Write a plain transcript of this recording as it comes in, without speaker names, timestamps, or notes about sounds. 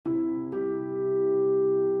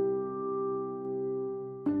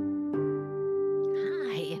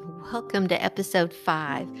Welcome to episode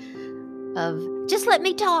 5 of Just Let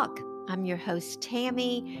Me Talk. I'm your host,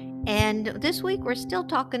 Tammy, and this week we're still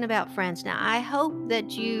talking about friends. Now, I hope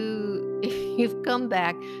that you've come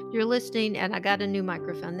back, you're listening, and I got a new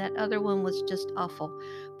microphone. That other one was just awful.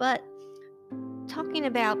 But talking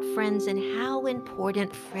about friends and how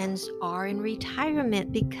important friends are in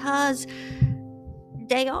retirement because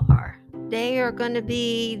they are. They are going to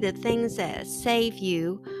be the things that save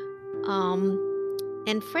you.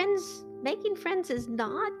 And making friends is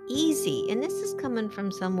not easy. And this is coming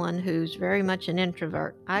from someone who's very much an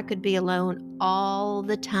introvert. I could be alone all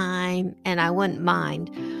the time and I wouldn't mind.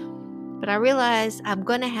 But I realize I'm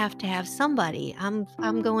going to have somebody.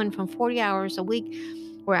 I'm going from 40 hours a week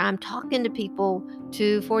where I'm talking to people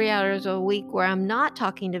to 40 hours a week where I'm not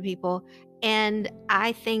talking to people. And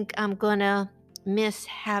I think I'm going to miss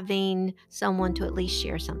having someone to at least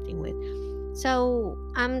share something with. So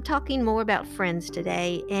I'm talking more about friends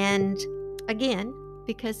today. And again,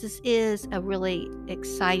 because this is a really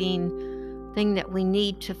exciting thing that we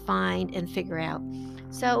need to find and figure out.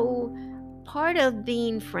 So part of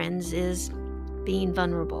being friends is being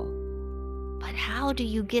vulnerable. But how do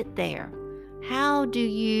you get there? How do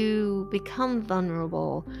you become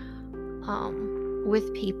vulnerable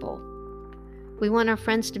with people? We want our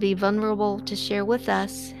friends to be vulnerable to share with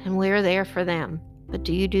us, and we're there for them. But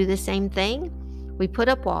do you do the same thing? We put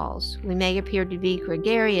up walls. We may appear to be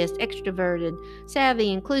gregarious, extroverted,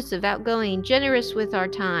 savvy, inclusive, outgoing, generous with our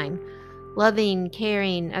time, loving,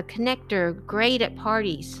 caring, a connector, great at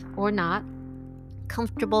parties, or not,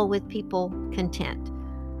 comfortable with people, content.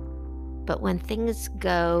 But when things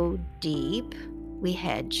go deep, we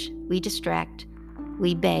hedge, we distract,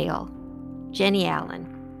 we bail. Jenny Allen,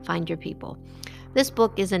 Find Your People. This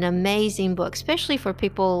book is an amazing book, especially for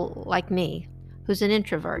people like me, who's an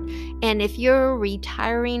introvert. And if you're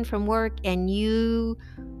retiring from work and you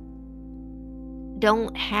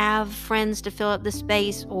don't have friends to fill up the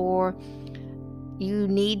space, or you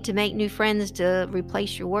need to make new friends to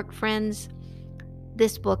replace your work friends,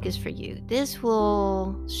 this book is for you. This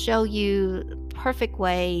will show you perfect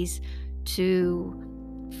ways to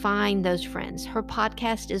find those friends. Her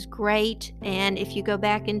podcast is great, and if you go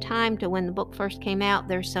back in time to when the book first came out,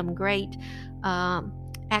 there's some great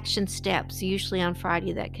action steps, usually on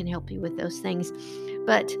Friday, that can help you with those things.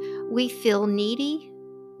 But we feel needy,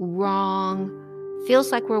 wrong,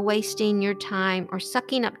 feels like we're wasting your time or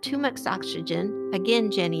sucking up too much oxygen, again,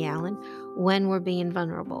 Jenny Allen, when we're being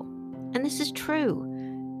vulnerable. And this is true.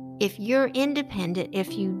 If you're independent,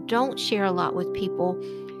 if you don't share a lot with people,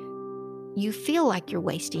 you feel like you're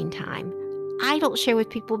wasting time. I don't share with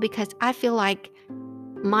people because I feel like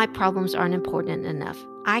my problems aren't important enough.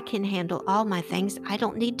 I can handle all my things. I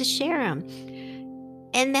don't need to share them.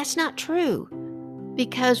 And that's not true,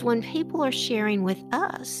 because when people are sharing with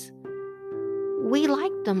us, we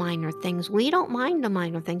like the minor things. We don't mind the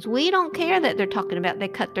minor things. We don't care that they're talking about they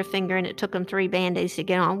cut their finger and it took them 3 Band-Aids to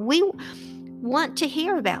get on. We want to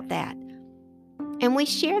hear about that. And we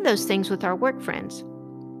share those things with our work friends.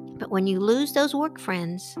 But when you lose those work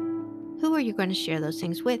friends, who are you going to share those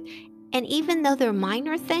things with? And even though they're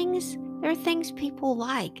minor things, they're things people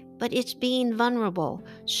like, but it's being vulnerable,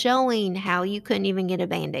 showing how you couldn't even get a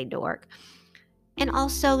Band-Aid to work. And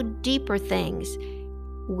also deeper things.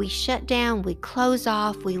 We shut down, we close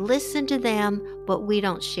off, we listen to them, but we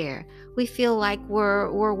don't share. We feel like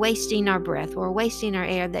we're wasting our breath, we're wasting our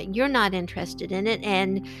air, that you're not interested in it,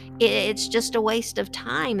 and it's just a waste of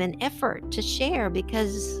time and effort to share,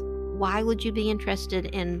 because why would you be interested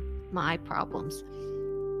in my problems?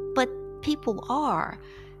 But people are.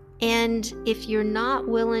 And if you're not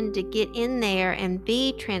willing to get in there and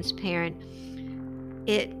be transparent,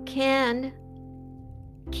 it can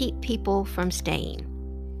keep people from staying.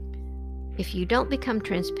 If you don't become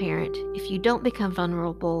transparent, if you don't become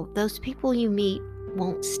vulnerable, those people you meet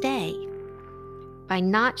won't stay. By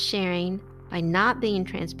not sharing, by not being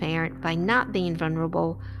transparent, by not being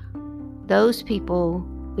vulnerable, those people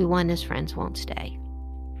we want as friends won't stay.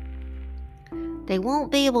 They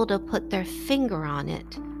won't be able to put their finger on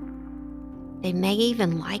it. They may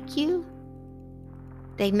even like you.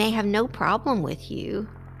 They may have no problem with you,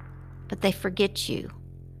 but they forget you.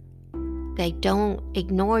 They don't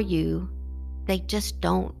ignore you. They just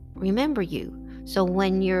don't remember you. So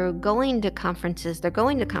when you're going to conferences, they're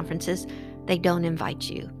going to conferences, they don't invite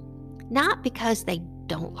you. Not because they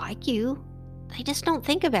don't like you. They just don't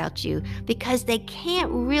think about you, because they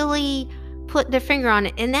can't really put their finger on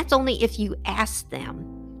it. And that's only if you ask them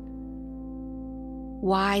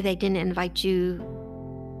why they didn't invite you.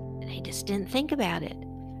 They just didn't think about it,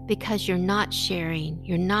 because you're not sharing.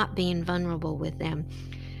 You're not being vulnerable with them.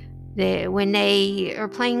 When they are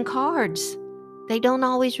playing cards, they don't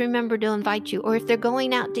always remember to invite you. Or if they're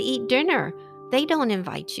going out to eat dinner, they don't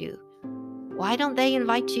invite you. Why don't they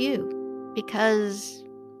invite you? Because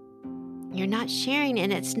you're not sharing.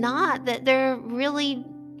 And it's not that they're really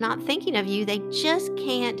not thinking of you. They just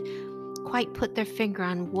can't quite put their finger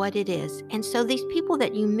on what it is. And so these people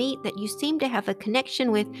that you meet that you seem to have a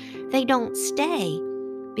connection with, they don't stay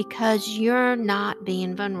because you're not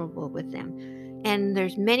being vulnerable with them. And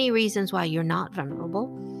there's many reasons why you're not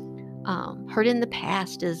vulnerable. Hurt in the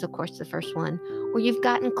past is, of course, the first one, or you've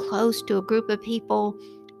gotten close to a group of people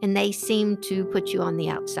and they seem to put you on the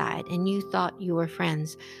outside and you thought you were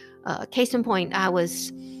friends. Case in point,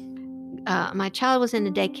 my child was in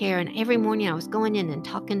the daycare, and every morning I was going in and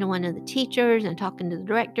talking to one of the teachers and talking to the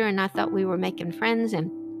director, and I thought we were making friends. And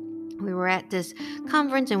we were at this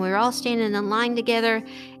conference and we were all standing in line together,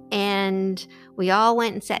 and we all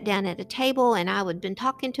went and sat down at a table, and I had been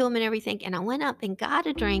talking to them and everything, and I went up and got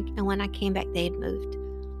a drink, and when I came back, they had moved.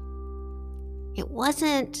 It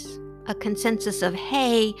wasn't a consensus of,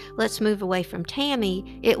 hey, let's move away from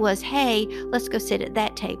Tammy. It was, hey, let's go sit at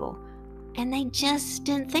that table. And they just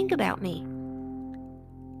didn't think about me.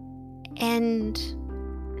 And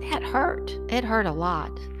that hurt. It hurt a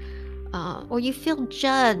lot. Or you feel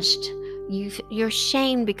judged. You're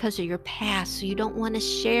shamed because of your past, so you don't want to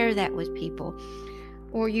share that with people.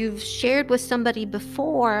 Or you've shared with somebody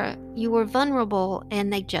before, you were vulnerable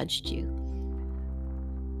and they judged you.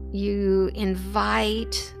 You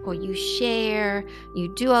invite or you share,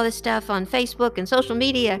 you do all this stuff on Facebook and social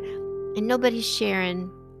media, and nobody's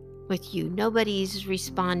sharing with you. Nobody's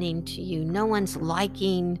responding to you. No one's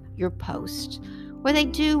liking your post. Or they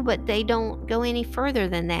do, but they don't go any further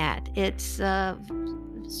than that. It's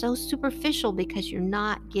so superficial because you're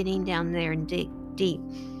not getting down there and dig deep.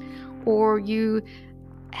 Or you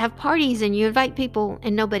have parties and you invite people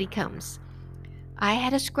and nobody comes. I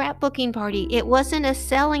had a scrapbooking party. It wasn't a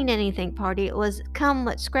selling anything party. It was, come,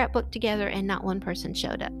 let's scrapbook together, and not one person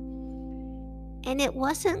showed up. And it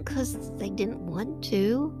wasn't because they didn't want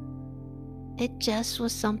to. It just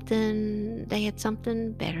was something, they had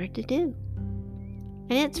something better to do.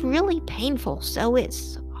 And it's really painful, so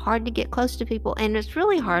it's hard to get close to people. And it's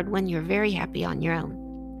really hard when you're very happy on your own,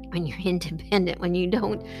 when you're independent, when you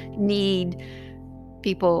don't need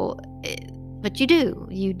people. But you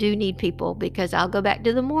do need people, because I'll go back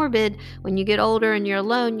to the morbid. When you get older and you're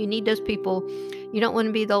alone, you need those people. You don't want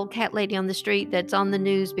to be the old cat lady on the street that's on the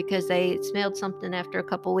news because they smelled something after a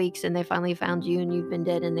couple weeks and they finally found you and you've been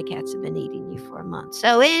dead and the cats have been eating you for a month.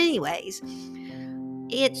 So anyways,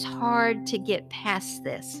 it's hard to get past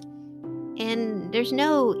this. And there's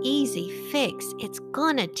no easy fix. It's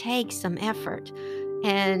going to take some effort.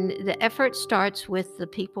 And the effort starts with the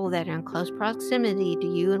people that are in close proximity to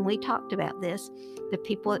you. And we talked about this, the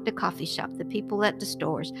people at the coffee shop, the people at the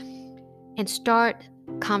stores, and start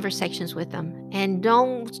conversations with them. And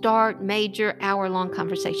don't start major hour-long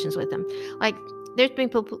conversations with them. Like, there's been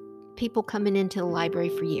people coming into the library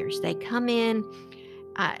for years. They come in.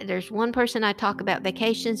 There's one person I talk about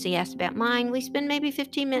vacations. He asked about mine. We spend maybe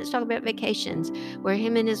 15 minutes talking about vacations, where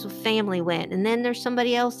him and his family went. And then there's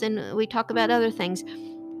somebody else and we talk about other things.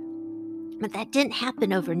 But that didn't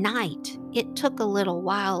happen overnight. It took a little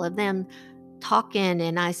while of them talking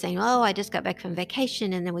and I saying, oh, I just got back from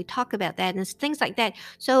vacation. And then we talk about that and things like that.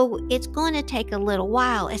 So it's going to take a little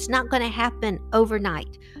while. It's not going to happen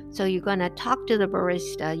overnight. So you're going to talk to the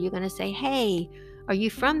barista. You're going to say, hey, are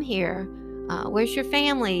you from here? Where's your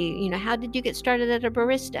family? How did you get started at a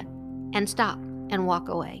barista? And stop and walk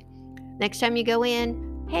away. Next time you go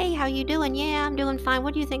in, hey, how you doing? Yeah, I'm doing fine.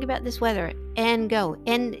 What do you think about this weather? And go.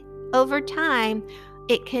 And over time,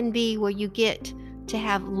 it can be where you get to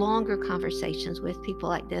have longer conversations with people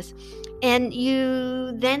like this. And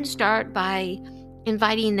you then start by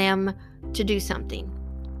inviting them to do something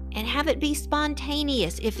and have it be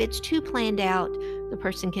spontaneous. If it's too planned out, the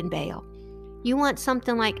person can bail. You want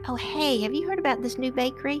something like, oh, hey, have you heard about this new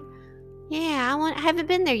bakery? Yeah, I haven't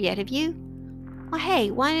been there yet. Have you? Well,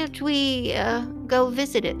 hey, why don't we go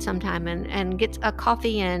visit it sometime and get a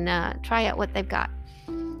coffee and try out what they've got?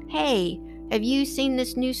 Hey, have you seen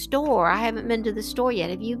this new store? I haven't been to the store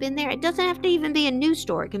yet. Have you been there? It doesn't have to even be a new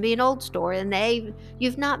store. It can be an old store and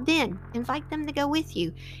you've not been. Invite them to go with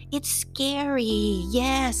you. It's scary.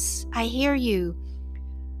 Yes, I hear you.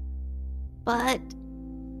 But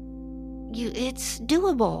it's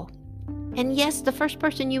doable. And yes, the first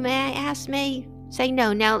person you may ask may say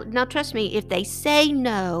no. Now trust me, if they say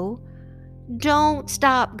no, don't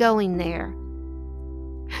stop going there.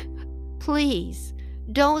 Please,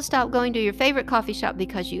 don't stop going to your favorite coffee shop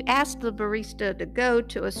because you asked the barista to go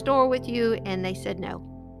to a store with you and they said no.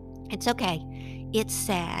 It's okay. It's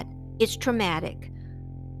sad. It's traumatic.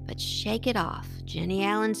 But shake it off. Jenny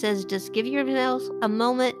Allen says just give yourself a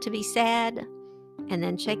moment to be sad and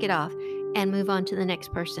then shake it off and move on to the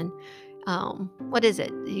next person. What is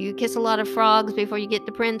it? You kiss a lot of frogs before you get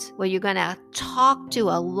the prince? Well, you're going to talk to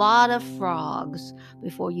a lot of frogs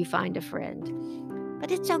before you find a friend.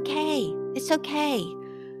 But it's okay. It's okay.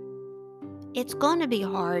 It's going to be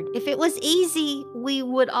hard. If it was easy, we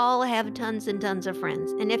would all have tons and tons of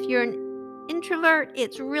friends. And if you're an introvert,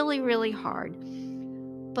 it's really, really hard.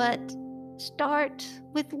 But start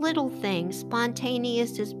with little things.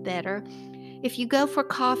 Spontaneous is better. If you go for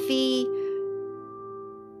coffee,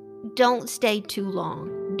 don't stay too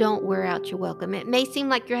long. Don't wear out your welcome. It may seem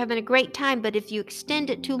like you're having a great time, but if you extend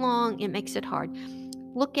it too long, it makes it hard.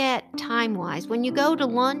 Look at time-wise. When you go to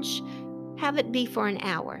lunch, have it be for an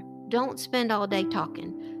hour. Don't spend all day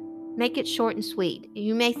talking. Make it short and sweet.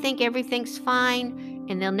 You may think everything's fine,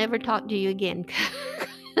 and they'll never talk to you again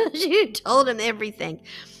because you told them everything.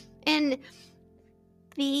 And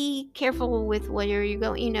be careful with where you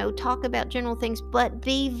go. Talk about general things, but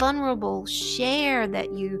be vulnerable. Share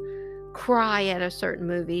that you cry at a certain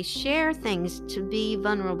movie. Share things to be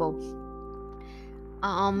vulnerable.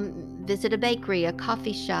 Visit a bakery, a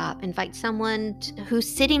coffee shop. Invite someone who's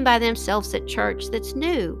sitting by themselves at church that's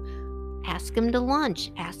new. Ask them to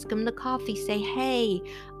lunch. Ask them to coffee. Say, hey,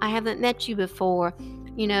 I haven't met you before.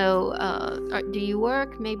 Do you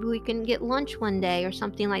work? Maybe we can get lunch one day or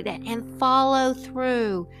something like that. And follow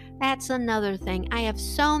through. That's another thing. I have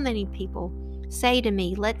so many people say to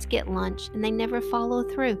me, let's get lunch, and they never follow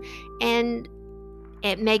through. And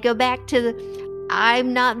it may go back to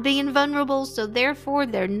I'm not being vulnerable, so therefore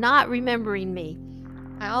they're not remembering me.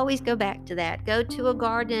 I always go back to that. Go to a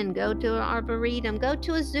garden, go to an arboretum, go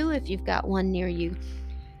to a zoo if you've got one near you.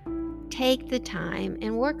 Take the time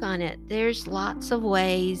and work on it. There's lots of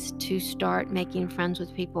ways to start making friends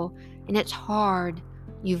with people, and it's hard.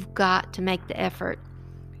 You've got to make the effort,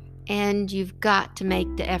 and you've got to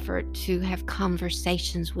make the effort to have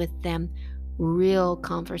conversations with them, real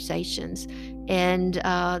conversations. And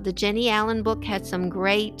the Jenny Allen book had some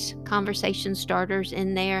great conversation starters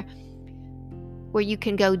in there where you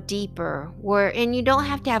can go deeper, and you don't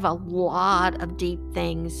have to have a lot of deep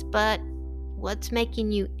things, but what's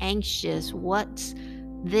making you anxious? What's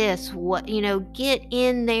this? Get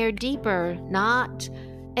in there deeper,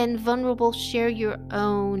 and vulnerable. Share your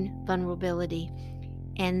own vulnerability.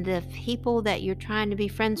 And the people that you're trying to be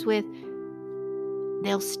friends with,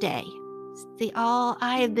 they'll stay.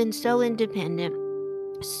 I have been so independent,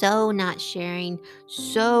 so not sharing,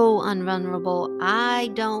 so unvulnerable.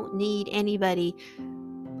 I don't need anybody,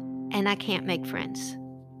 and I can't make friends.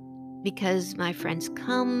 Because my friends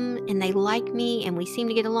come and they like me and we seem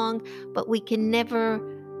to get along, but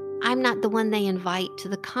I'm not the one they invite to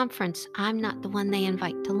the conference. I'm not the one they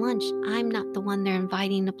invite to lunch. I'm not the one they're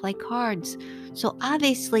inviting to play cards. So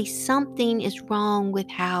obviously something is wrong with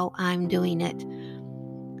how I'm doing it.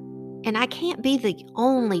 And I can't be the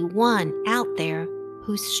only one out there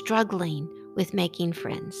who's struggling with making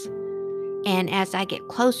friends. And as I get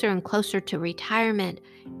closer and closer to retirement,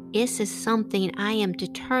 this is something I am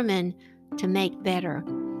determined to make better.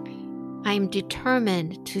 I am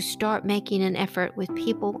determined to start making an effort with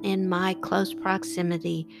people in my close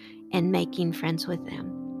proximity and making friends with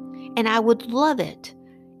them. And I would love it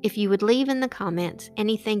if you would leave in the comments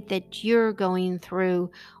anything that you're going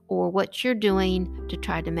through or what you're doing to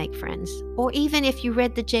try to make friends. Or even if you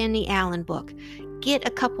read the Jenny Allen book, get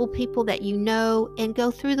a couple people that you know and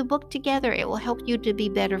go through the book together. It will help you to be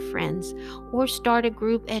better friends. Or start a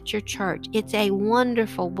group at your church. It's a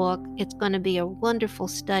wonderful book. It's going to be a wonderful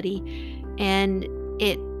study. And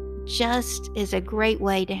it just is a great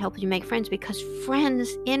way to help you make friends, because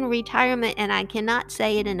friends in retirement, and I cannot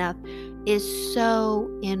say it enough, is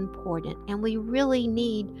so important. And we really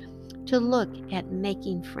need to look at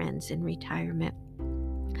making friends in retirement.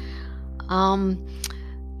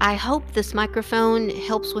 I hope this microphone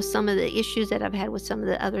helps with some of the issues that I've had with some of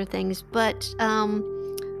the other things, but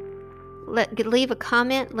leave a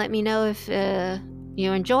comment. Let me know if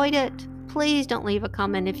you enjoyed it. Please don't leave a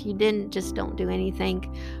comment. If you didn't, just don't do anything.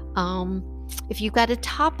 If you've got a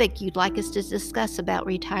topic you'd like us to discuss about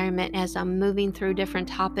retirement as I'm moving through different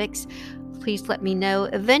topics, please let me know.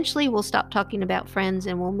 Eventually, we'll stop talking about friends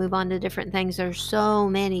and we'll move on to different things. There's so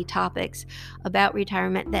many topics about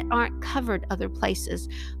retirement that aren't covered other places.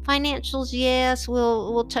 Financials, yes,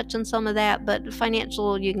 we'll touch on some of that, but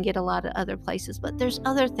financial, you can get a lot of other places. But there's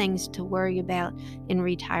other things to worry about in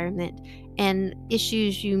retirement and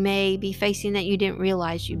issues you may be facing that you didn't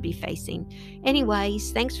realize you'd be facing.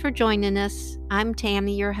 Anyways, thanks for joining us. I'm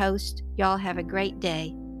Tammy, your host. Y'all have a great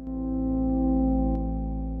day.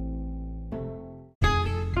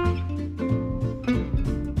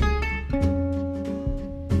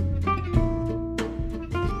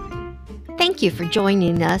 Thank you for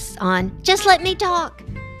joining us on Just Let Me Talk.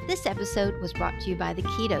 This episode was brought to you by the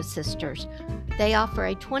Keto Sisters. They offer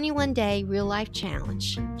a 21-day real-life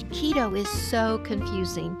challenge. Keto is so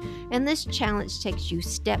confusing, and this challenge takes you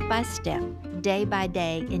step by step, day by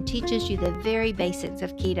day, and teaches you the very basics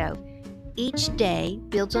of keto. Each day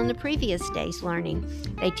builds on the previous day's learning.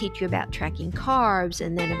 They teach you about tracking carbs,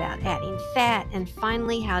 and then about adding fat, and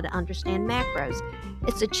finally how to understand macros.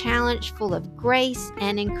 It's a challenge full of grace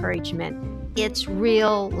and encouragement. It's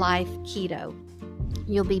real life keto.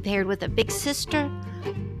 You'll be paired with a big sister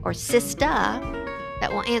or sister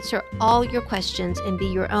that will answer all your questions and be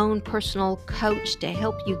your own personal coach to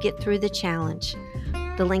help you get through the challenge.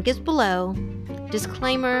 The link is below.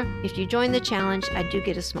 Disclaimer, if you join the challenge, I do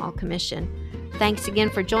get a small commission. Thanks again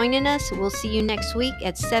for joining us. We'll see you next week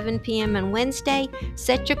at 7 p.m. on Wednesday.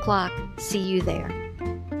 Set your clock. See you there.